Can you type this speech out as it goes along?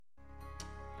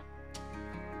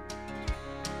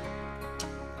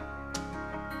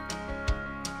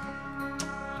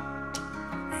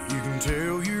can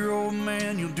tell your old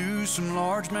man you'll do some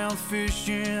largemouth fish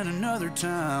in another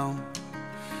town.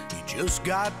 You just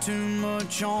got too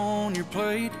much on your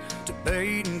plate to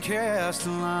bait and cast a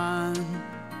line.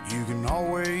 You can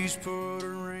always put a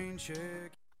rain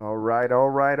check. All right.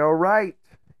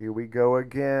 Here we go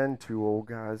again. Two old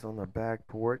guys on the back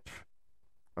porch.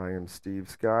 I am Steve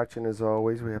Scotch, and as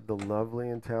always, we have the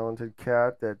lovely and talented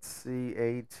Cat, that's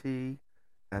CAT,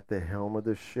 at the helm of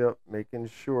the ship, making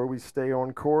sure we stay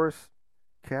on course.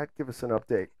 Cat, give us an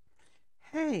update.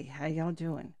 Hey, how y'all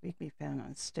doing? We can be found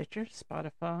on Stitcher,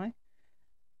 Spotify,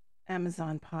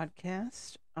 Amazon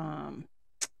Podcast,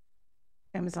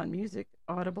 Amazon Music,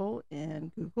 Audible,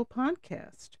 and Google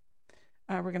Podcast.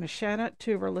 We're going to shout out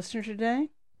two of our listeners today.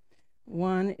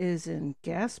 One is in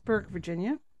Gasburg,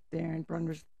 Virginia, there in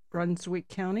Brunswick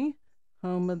County,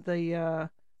 home of the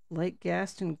Lake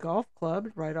Gaston Golf Club,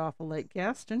 right off of Lake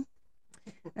Gaston.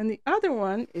 And the other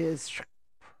one is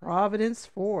Providence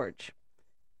Forge,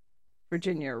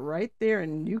 Virginia, right there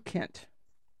in New Kent.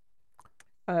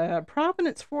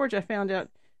 Providence Forge, I found out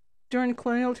during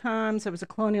colonial times, there was a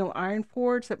colonial iron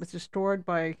forge that was destroyed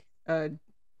by a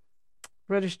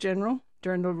British general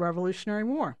during the Revolutionary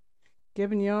War.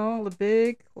 Giving y'all a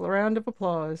big round of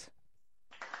applause.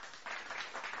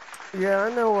 Yeah,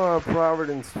 I know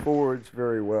Providence Forge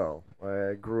very well.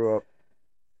 I grew up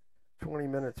 20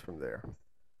 minutes from there.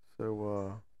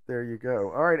 So there you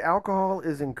go. All right, alcohol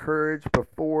is encouraged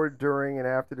before, during, and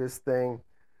after this thing.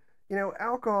 You know,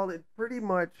 alcohol, it pretty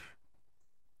much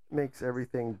makes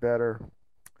everything better.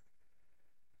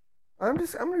 I'm going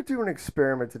to do an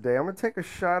experiment today. I'm going to take a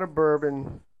shot of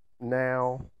bourbon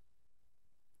now.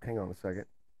 Hang on a second.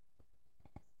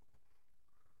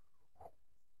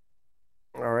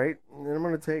 All right, and then I'm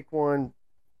going to take one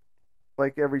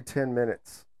like every 10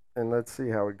 minutes, and let's see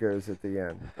how it goes at the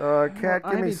end. Cat,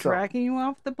 give me some. Dragging you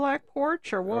off the black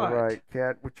porch or what? All right,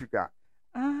 Cat, what you got?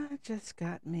 I just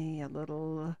got me a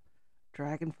little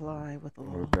dragonfly with a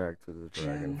little. We're back to the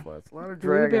dragonflies. A lot of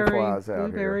dragonflies out here.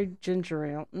 Blueberry ginger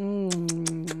ale.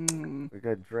 We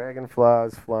got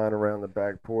dragonflies flying around the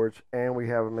back porch, and we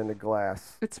have them in the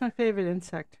glass. It's my favorite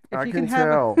insect. I can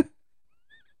tell.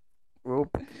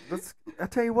 Well, I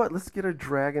tell you what, let's get a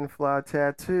dragonfly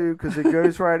tattoo because it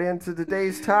goes right into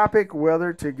today's topic,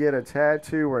 whether to get a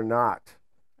tattoo or not.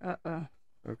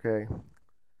 Okay.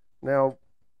 Now,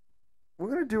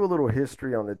 we're going to do a little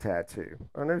history on the tattoo.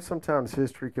 I know sometimes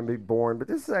history can be boring, but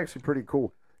this is actually pretty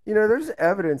cool. You know, there's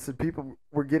evidence that people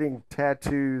were getting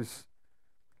tattoos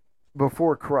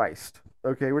before Christ.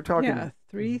 Okay, we're talking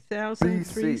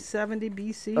 3,370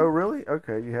 BC. Oh, really?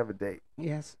 Okay, you have a date.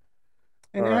 Yes.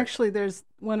 And actually, there's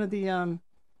one of the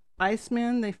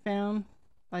Icemen they found,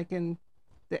 like in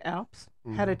the Alps,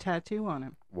 had a tattoo on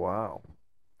him. Wow.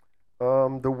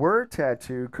 The word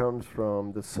tattoo comes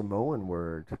from the Samoan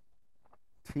word,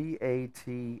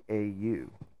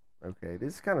 T-A-T-A-U. Okay,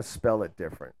 this kind of spell it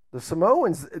different. The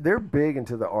Samoans, they're big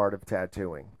into the art of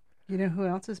tattooing. You know who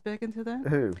else is big into that?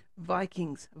 Who?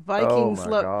 Vikings. Oh,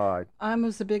 my God. I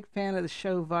was a big fan of the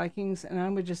show Vikings, and I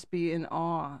would just be in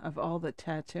awe of all the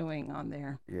tattooing on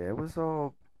there. Yeah, it was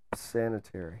all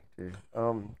sanitary, too.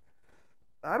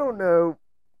 I don't know,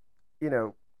 you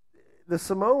know, the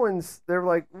Samoans, they're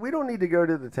like, we don't need to go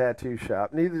to the tattoo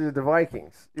shop. Neither do the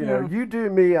Vikings. You know, you do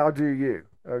me, I'll do you.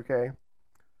 Okay?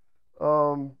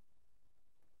 I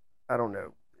don't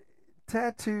know.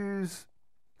 Tattoos,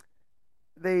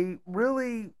 they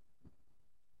really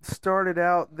started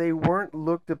out, they weren't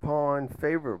looked upon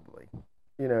favorably.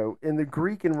 You know, in the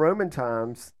Greek and Roman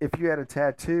times, if you had a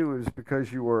tattoo, it was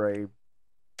because you were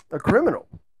a criminal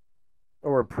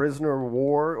or a prisoner of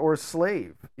war or a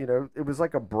slave. You know, it was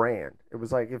like a brand. It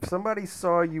was like if somebody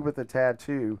saw you with a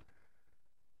tattoo,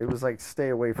 it was like, stay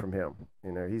away from him.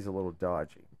 You know, he's a little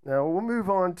dodgy. Now, we'll move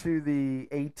on to the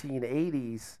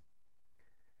 1880s,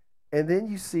 and then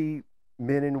you see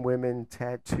men and women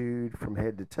tattooed from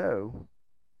head to toe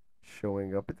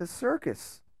showing up at the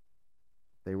circus.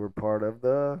 They were part of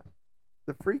the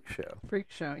freak show.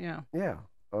 Freak show, yeah. Yeah.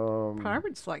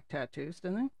 Pirates like tattoos,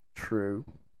 didn't they? True.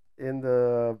 In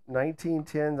the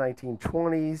 1910s,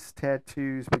 1920s,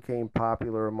 tattoos became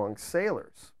popular among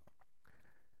sailors.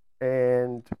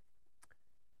 And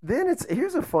then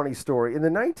here's a funny story. In the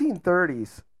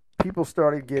 1930s, people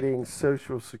started getting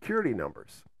Social Security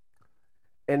numbers.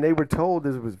 And they were told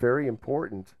it was very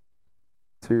important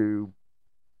to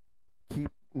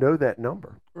know that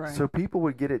number. Right. So people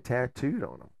would get it tattooed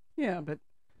on them. Yeah, but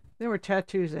there were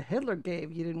tattoos that Hitler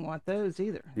gave. You didn't want those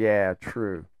either. Yeah,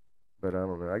 true. But I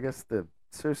don't know. I guess the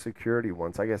Social Security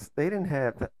ones, I guess they didn't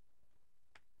have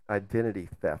identity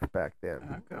theft back then.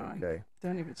 Oh, God. Okay.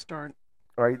 Don't even start.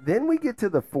 All right, then we get to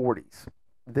the 40s.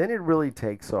 Then it really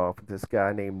takes off with this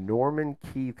guy named Norman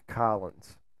Keith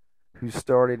Collins, who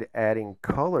started adding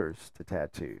colors to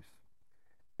tattoos.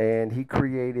 And he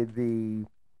created the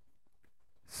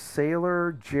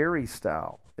Sailor Jerry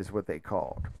style, is what they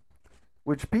called,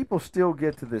 which people still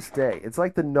get to this day. It's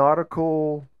like the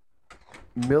nautical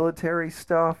military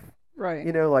stuff,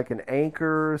 Right. like an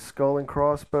anchor, skull and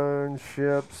crossbones,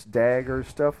 ships, daggers,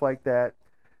 stuff like that.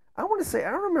 I want to say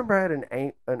I remember I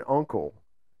had an uncle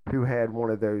who had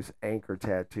one of those anchor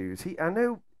tattoos. I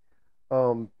know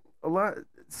a lot.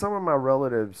 Some of my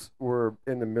relatives were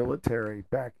in the military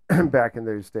back back in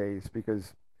those days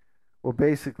because, well,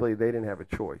 basically they didn't have a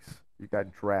choice. You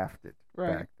got drafted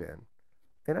Right. back then,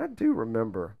 and I do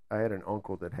remember I had an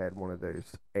uncle that had one of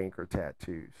those anchor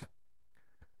tattoos.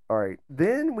 All right,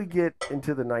 then we get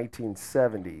into the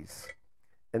 1970s,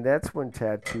 and that's when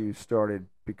tattoos started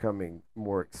becoming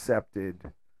more accepted.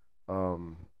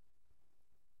 Um,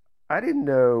 I didn't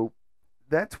know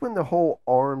that's when the whole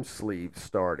arm sleeve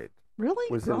started.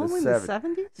 Really? Was in the Oh, in the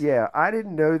 70s? Yeah, I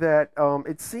didn't know that.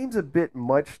 It seems a bit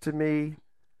much to me.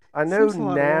 I know Seems a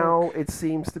lot of now work. it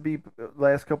seems to be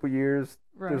last couple years.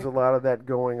 There's Right. a lot of that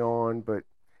going on, but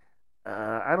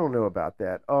I don't know about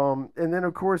that. And then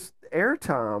of course,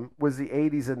 airtime was the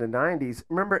 80s and the 90s.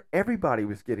 Remember, everybody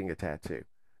was getting a tattoo.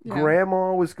 Yeah.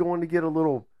 Grandma was going to get a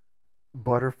little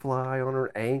butterfly on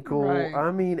her ankle. Right.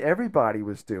 I mean, everybody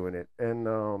was doing it, and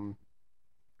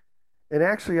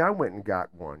actually, I went and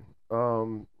got one.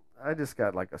 I just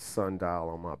got like a sundial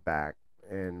on my back,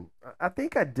 and I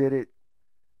think I did it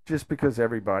just because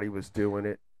everybody was doing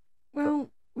it.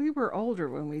 Well, we were older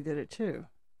when we did it too.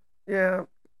 Yeah,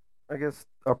 I guess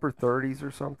upper 30s or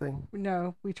something.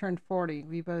 No, we turned 40.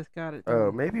 We both got it Oh,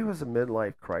 done. maybe it was a midlife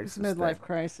It's crisis a midlife thing.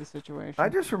 crisis situation. I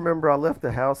just remember I left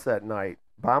the house that night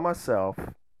by myself,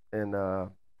 and I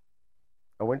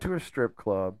went to a strip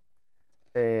club,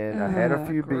 and I had a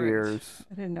few Great. beers.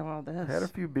 I didn't know all this. I had a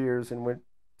few beers and went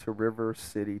to River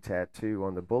City Tattoo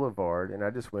on the boulevard, and I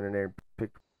just went in there and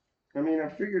picked. I mean, I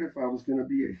figured if I was going to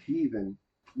be a heathen,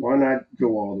 why not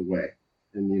go all the way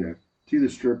and, to the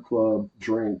strip club,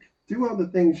 drink, do all the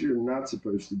things you're not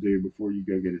supposed to do before you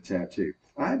go get a tattoo.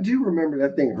 I do remember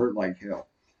that thing hurt like hell.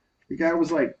 The guy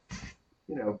was like,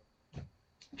 you know,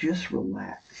 just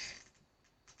relax.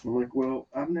 I'm like, well,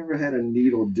 I've never had a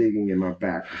needle digging in my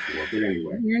back before, but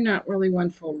anyway. You're not really one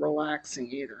for relaxing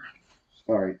either.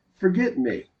 All right, forget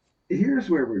me. Here's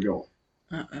where we're going.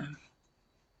 Uh-uh.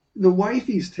 The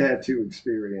wifey's tattoo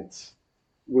experience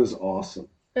was awesome.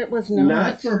 It was Not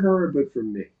not. for her, but for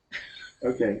me.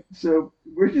 Okay, so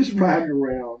we're just riding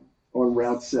around on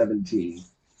Route 17.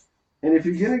 And if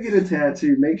you're going to get a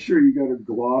tattoo, make sure you go to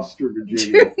Gloucester,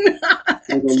 Virginia, Do not.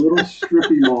 or the little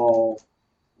strippy mall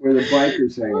where the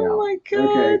bikers hang Oh out. my God.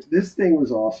 Okay, this thing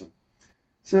was awesome.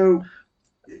 So,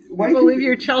 I believe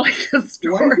you're telling the wifey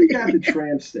story. got the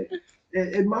tramp stamp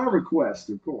at my request,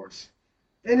 of course.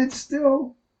 And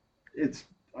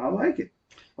I like it.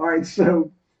 All right,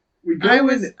 so we go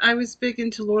I was big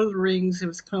into Lord of the Rings. It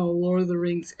was kind of Lord of the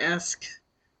Rings esque,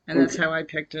 and that's Okay. how I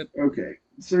picked it. Okay,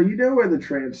 so you know where the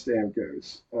tramp stamp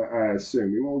goes, I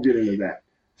assume. We won't get into that.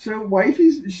 So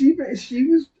wifey's she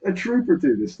was a trooper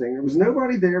through this thing. There was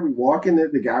nobody there. We walk in there.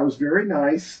 The guy was very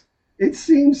nice. It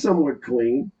seemed somewhat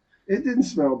clean. It didn't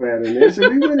smell bad in there. So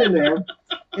we went in there,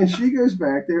 and she goes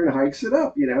back there and hikes it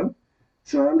up.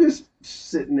 So I'm just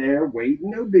sitting there waiting.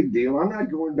 No big deal. I'm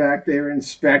not going back there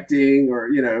inspecting or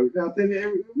nothing.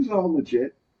 It was all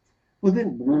legit. Well,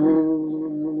 then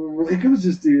there goes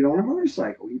this dude on a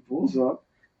motorcycle. He pulls up,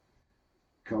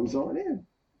 comes on in.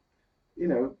 You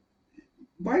know,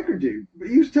 biker dude. But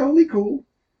he was totally cool.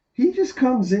 He just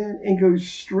comes in and goes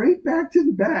straight back to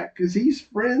the back because he's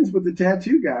friends with the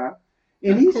tattoo guy.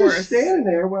 And Of he's course. just standing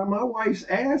there while my wife's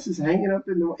ass is hanging up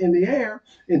in the air,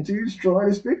 and dude's drawing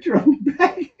his picture on the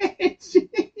back. And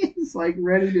she's like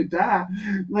ready to die.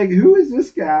 Like, who is this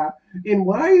guy? And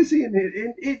why is he in it?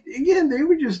 And again, they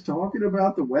were just talking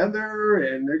about the weather,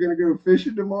 and they're gonna go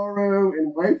fishing tomorrow.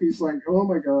 And wifey's like, "Oh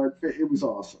my God, it was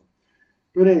awesome."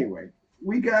 But anyway,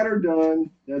 we got her done.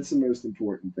 That's the most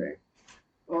important thing.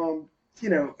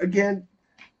 Again,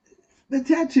 the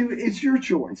tattoo, it's your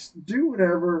choice. Do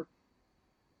whatever.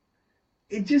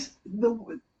 It just the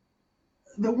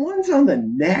ones on the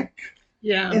neck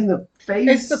Yeah. and the face.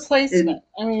 It's the placement.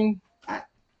 I mean,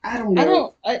 I don't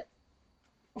know.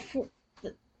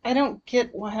 I don't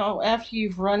get how after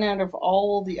you've run out of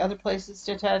all the other places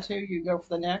to tattoo, you go for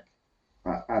the neck.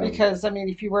 I don't Because I mean,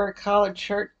 if you wear a collared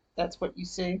shirt, that's what you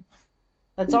see.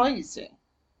 That's all you see.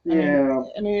 know. Yeah.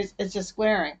 I mean, it's just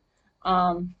glaring.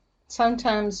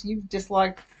 Sometimes you just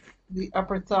like the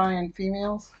upper thigh in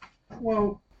females?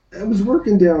 Well, I was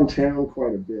working downtown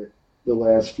quite a bit the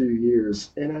last few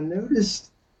years, and I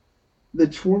noticed the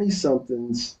 20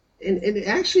 somethings, and it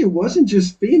actually wasn't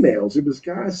just females, it was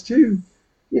guys too.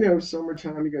 You know,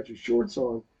 summertime, you got your shorts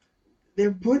on.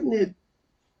 They're putting it,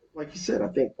 like you said, I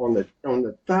think on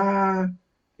the thigh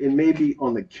and maybe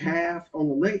on the calf, on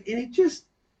the leg, and it just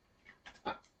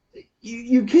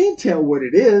you can't tell what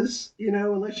it is,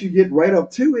 unless you get right up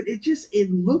to it.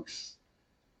 It looks,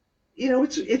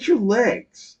 it's your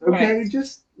legs, okay? Right.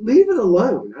 Just leave it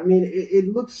alone. I mean, it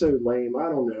looks so lame. I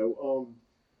don't know.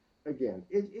 Again,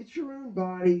 it's your own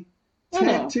body. I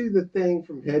know. Tattoo the thing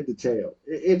from head to tail.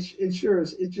 It's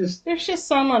yours. It just There's just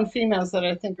some on females that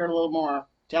I think are a little more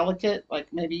delicate,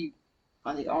 like maybe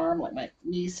on the arm, like my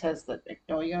niece has the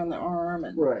magnolia on the arm,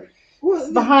 and right.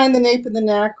 Well, behind the nape of the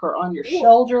neck or on your well,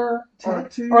 shoulder, or the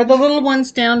tattoos, little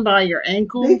ones down by your they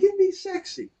ankle. can be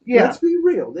sexy. Yeah, Let's be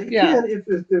real. They yeah, can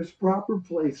if there's proper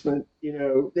placement.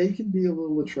 They can be a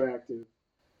little attractive.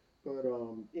 But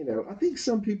I think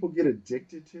some people get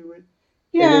addicted to it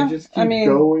and they yeah. just I keep mean,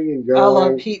 going and I love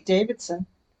going. Pete Davidson.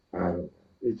 I don't know.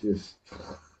 It just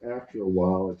after a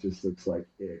while it just looks like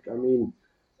ick. I mean,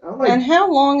 I And like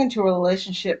how long into a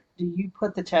relationship do you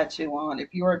put the tattoo on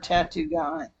if you're a tattoo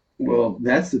guy? well,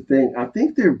 that's the thing. I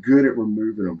think they're good at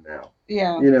removing them now.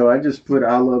 Yeah, I just put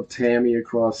I love Tammy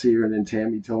across here and then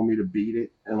Tammy told me to beat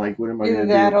it and like what am I either gonna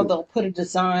do that with or it? they'll put a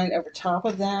design over top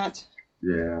of that.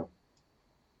 Yeah.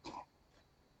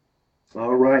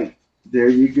 All right. There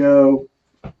you go.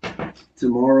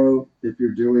 Tomorrow, if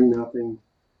you're doing nothing,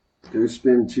 go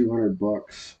spend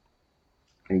 $200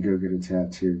 and go get a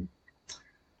tattoo.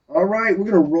 All right, we're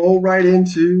gonna roll right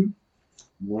into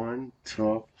one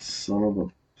tough son of a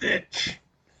bitch.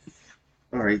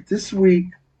 All right, this week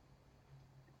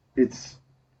it's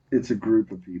a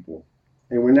group of people,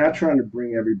 and we're not trying to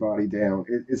bring everybody down.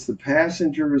 It's the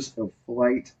passengers of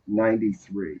Flight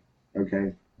 93.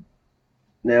 Okay,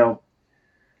 now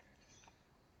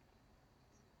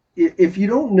if you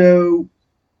don't know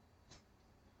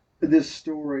this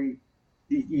story,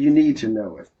 you need to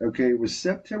know it. Okay, it was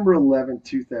September 11th,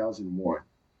 2001.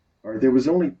 All right, there was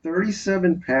only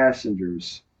 37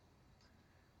 passengers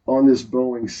on this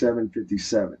Boeing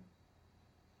 757,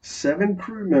 seven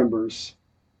crew members,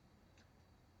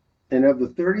 and of the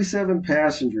 37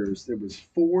 passengers, there was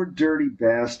four dirty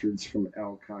bastards from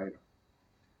Al Qaeda.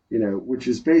 Which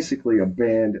is basically a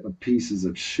band of pieces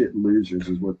of shit losers,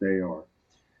 is what they are.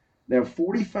 Now,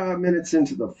 45 minutes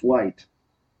into the flight,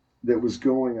 that was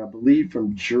going, I believe,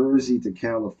 from Jersey to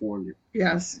California.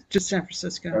 Yes, just San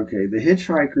Francisco. Okay, the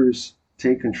hitchhikers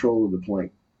take control of the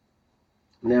plane.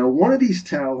 Now, one of these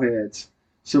towelheads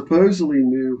supposedly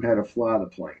knew how to fly the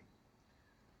plane.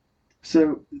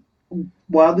 So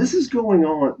while this is going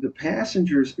on, the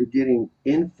passengers are getting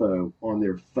info on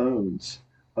their phones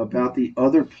about the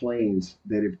other planes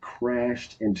that have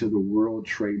crashed into the World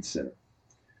Trade Center.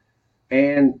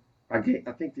 And I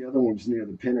think the other one was near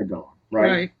the Pentagon,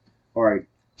 right? Right. All right.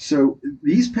 So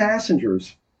these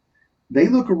passengers, they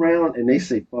look around and they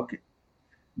say, fuck it.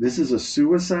 This is a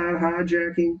suicide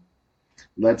hijacking.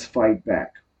 Let's fight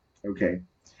back. Okay.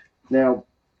 Now,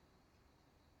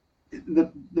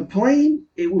 the plane,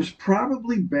 it was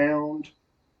probably bound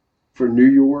for New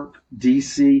York,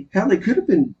 D.C. Hell, they could have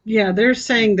been. Yeah, they're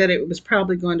saying that it was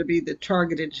probably going to be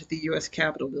targeted to the U.S.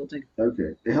 Capitol building.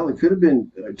 Okay. Hell, it could have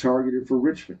been targeted for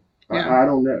Richmond. Yeah. I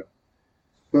don't know.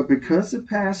 But because the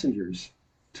passengers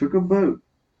took a vote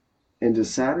and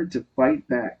decided to fight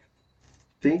back,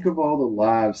 think of all the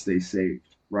lives they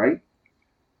saved, right?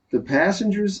 The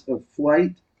passengers of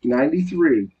Flight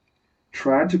 93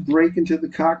 tried to break into the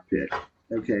cockpit,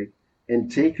 okay, and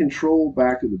take control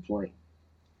back of the plane.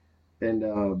 And,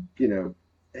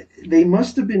 they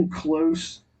must have been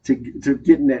close to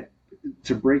getting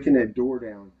to breaking that door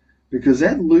down because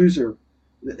that loser,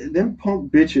 them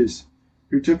punk bitches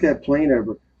who took that plane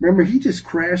over, remember, he just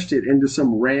crashed it into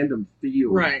some random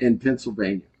field Right. in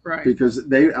Pennsylvania. Right.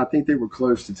 Because I think they were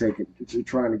close to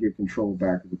trying to get control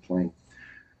back of the plane.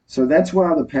 So that's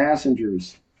why the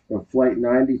passengers of Flight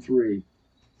 93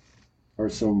 are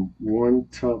some one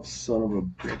tough son of a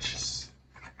bitches.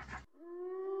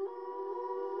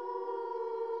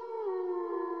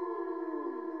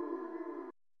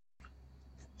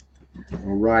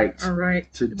 All right. All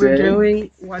right. Today, We're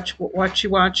doing What You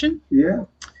Watching. Yeah.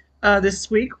 This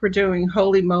week we're doing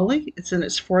Holy Moly. It's in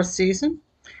its fourth season.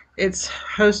 It's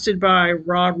hosted by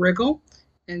Rod Riggle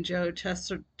and Joe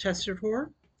Tessitore.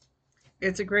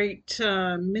 It's a great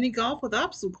mini golf with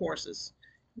obstacle courses.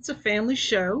 It's a family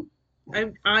show.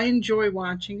 I enjoy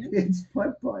watching it. It's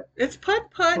putt-putt. It's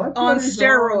putt-putt Putt-putt on is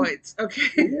steroids. Okay.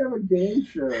 We have a game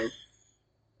show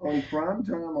on prime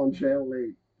time on Channel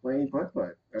 8 playing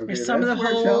putt-putt. Okay, Some of that's the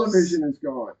where holes- television is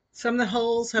gone. Some of the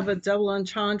holes have a double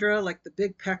entendre, like the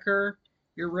Big Pecker,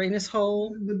 Uranus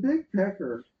hole, The big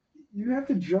pecker, you have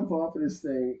to jump off of this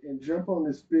thing and jump on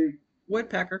this big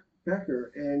woodpecker,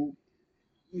 pecker, and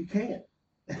you can't.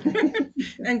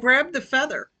 and grab the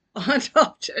feather on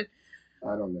top.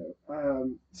 I don't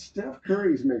know. Steph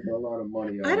Curry's making a lot of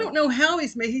money on I don't know how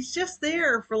he's made. He's just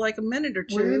there for like a minute or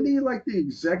two. Well, isn't he like the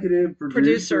executive producer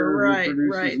Producer, right, who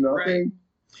produces right, nothing?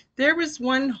 There was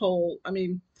one hole,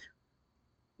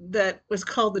 that was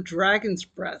called the Dragon's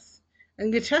Breath,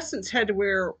 and the contestants had to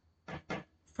wear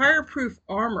fireproof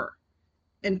armor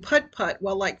and putt-putt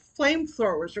while like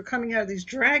flamethrowers were coming out of these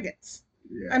dragons.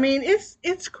 Yeah.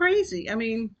 It's crazy. I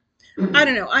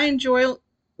don't know. I enjoy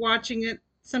watching it.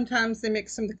 Sometimes they make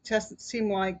some of the contestants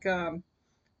seem like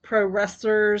pro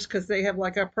wrestlers because they have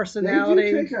like a personality.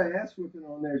 They do take an ass whipping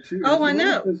on there too. Oh, There's I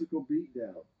know. Physical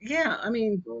beatdown. Yeah, But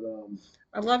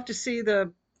I love to see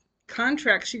the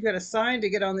contracts you got to sign to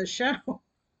get on this show.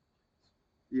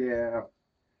 yeah,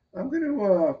 I'm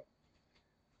gonna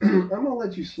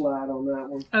let you slide on that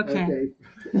one. Okay.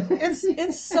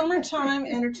 It's summertime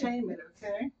entertainment.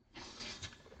 Okay.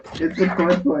 It's a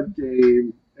putt-putt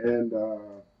game, and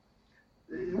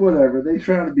whatever. They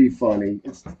try to be funny.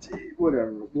 It's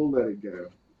whatever. We'll let it go.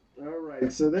 All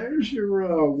right. So there's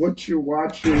your what you're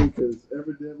watching, because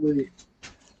evidently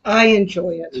I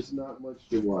enjoy it. there's not much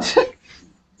to watch.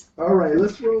 All right.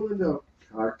 Let's roll into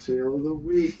Cocktail of the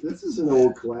Week. This is an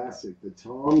old classic, the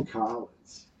Tom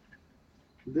Collins.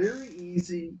 Very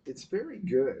easy. It's very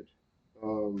good.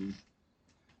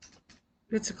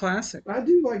 It's a classic. I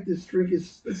do like this drink.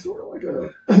 It's sort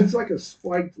of like a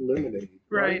spiked lemonade.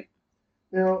 Right.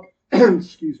 Now,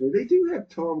 excuse me, they do have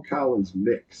Tom Collins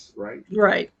mix, right?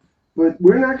 Right. But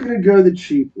we're not going to go the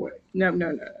cheap way. No.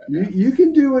 You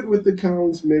can do it with the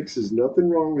Collins mix. There's nothing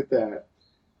wrong with that.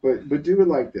 But do it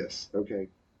like this, okay?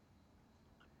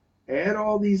 Add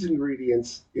all these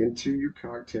ingredients into your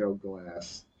cocktail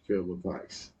glass filled with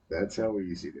ice. That's how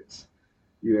easy it is.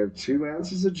 You have 2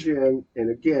 ounces of gin, and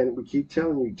again, we keep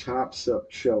telling you top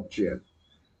shelf gin.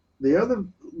 The other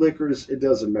liquors, it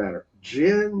doesn't matter.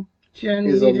 Gin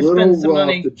is a little rough.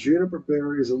 Money. The juniper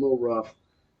berry is a little rough.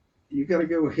 You got to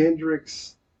go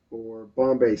Hendrix or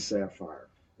Bombay Sapphire.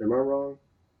 Am I wrong?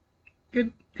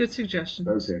 Good suggestion.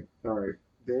 Okay. All right.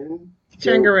 Then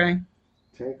Tanqueray.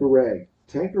 Tanqueray.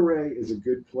 Tanqueray is a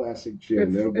good classic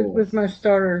gin. No bull. It was my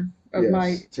starter of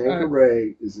my.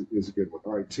 Tanqueray is a good one.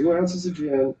 All right. 2 ounces of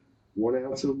gin, 1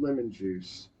 ounce of lemon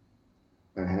juice,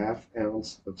 a ½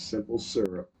 ounce of simple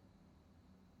syrup.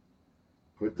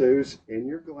 Put those in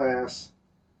your glass,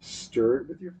 stir it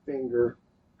with your finger,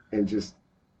 and just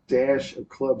dash a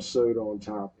club soda on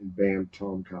top, and bam,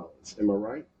 Tom Collins. Am I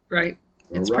right? Right.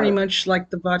 It's All pretty right. much like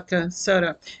the vodka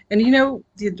soda. And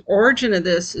the origin of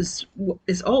this is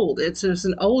old. There's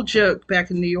an old joke back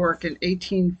in New York in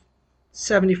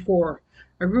 1874.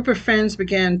 A group of friends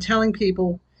began telling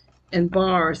people in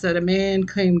bars that a man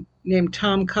named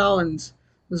Tom Collins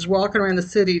was walking around the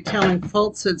city telling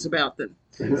falsehoods about them.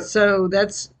 So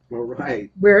that's All right.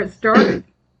 where it started.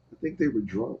 I think they were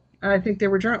drunk. I think they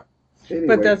were drunk. Anyway,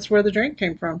 But that's where the drink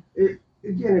came from.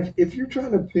 Again, if you're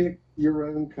trying to pick your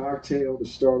own cocktail to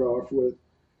start off with,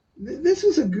 this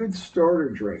is a good starter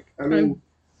drink. I mean,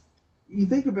 you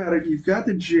think about it, you've got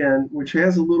the gin, which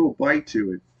has a little bite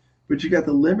to it, but you got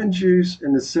the lemon juice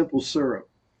and the simple syrup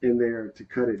in there to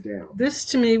cut it down. This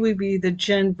to me would be the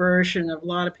gin version of a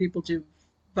lot of people do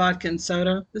vodka and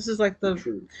soda. This is like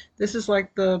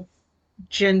the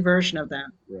gin version of that.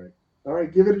 Right. All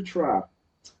right, give it a try.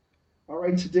 All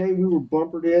right, today we were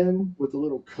bumpered in with a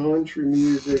little country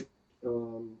music.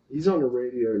 He's on the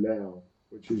radio now,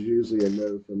 which is usually a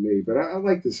no for me, but I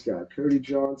like this guy, Cody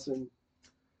Johnson.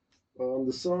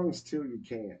 The song's Till You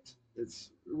Can't. It's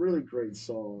a really great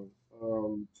song.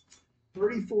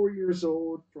 34 years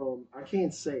old from, I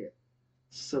can't say it,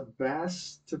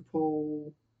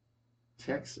 Sebastopol,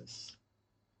 Texas.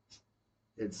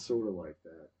 It's sort of like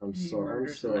that. I'm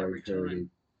sorry, Cody.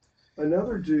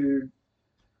 Another dude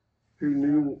who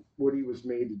knew what he was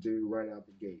made to do right out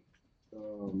the gate.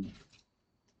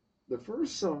 The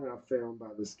first song I found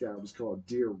by this guy was called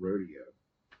Dear Rodeo.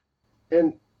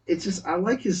 And it's just, I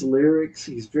like his lyrics.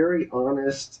 He's very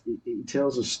honest. He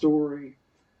tells a story.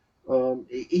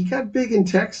 He got big in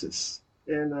Texas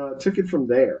and took it from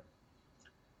there.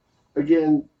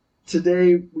 Again,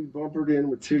 today we bumpered in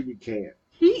with Till You Can't.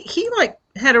 He like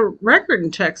had a record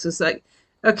in Texas. Like,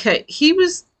 okay, he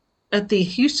was at the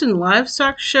Houston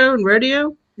Livestock Show and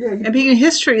Rodeo, Yeah, and being in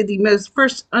history the most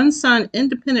first unsigned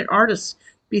independent artist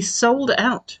be sold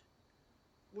out.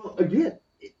 well, again,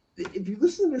 if you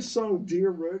listen to this song,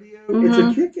 Dear Rodeo, it's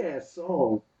a kick-ass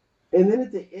song. And then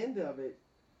at the end of it,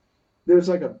 there's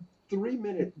like a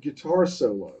 3-minute guitar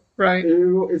solo. Right.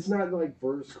 It's not like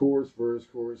verse, chorus,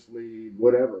 lead,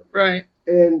 whatever. Right.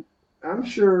 And I'm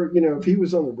sure, if he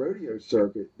was on the rodeo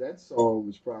circuit, that song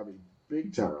was probably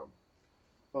big time.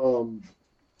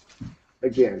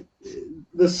 Again,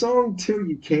 the song Till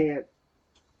You Can't,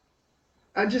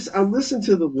 I listened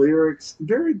to the lyrics,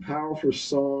 very powerful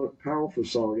song.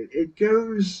 It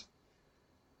goes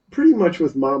pretty much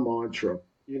with my mantra,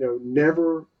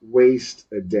 never waste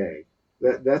a day.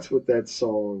 That's what that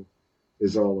song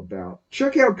is all about.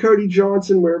 Check out Cody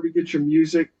Johnson wherever you get your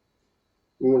music.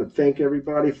 We want to thank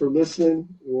everybody for listening.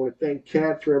 We want to thank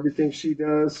Kat for everything she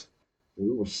does. And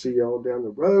we will see y'all down the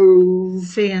road.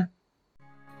 See ya.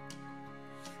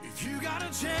 If you got a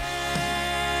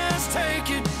chance, take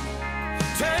it.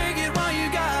 Take it while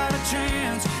you got a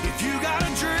chance. If you got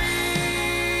a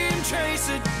dream, chase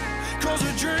it. 'Cause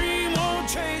a dream won't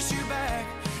chase you back.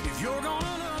 If you're gonna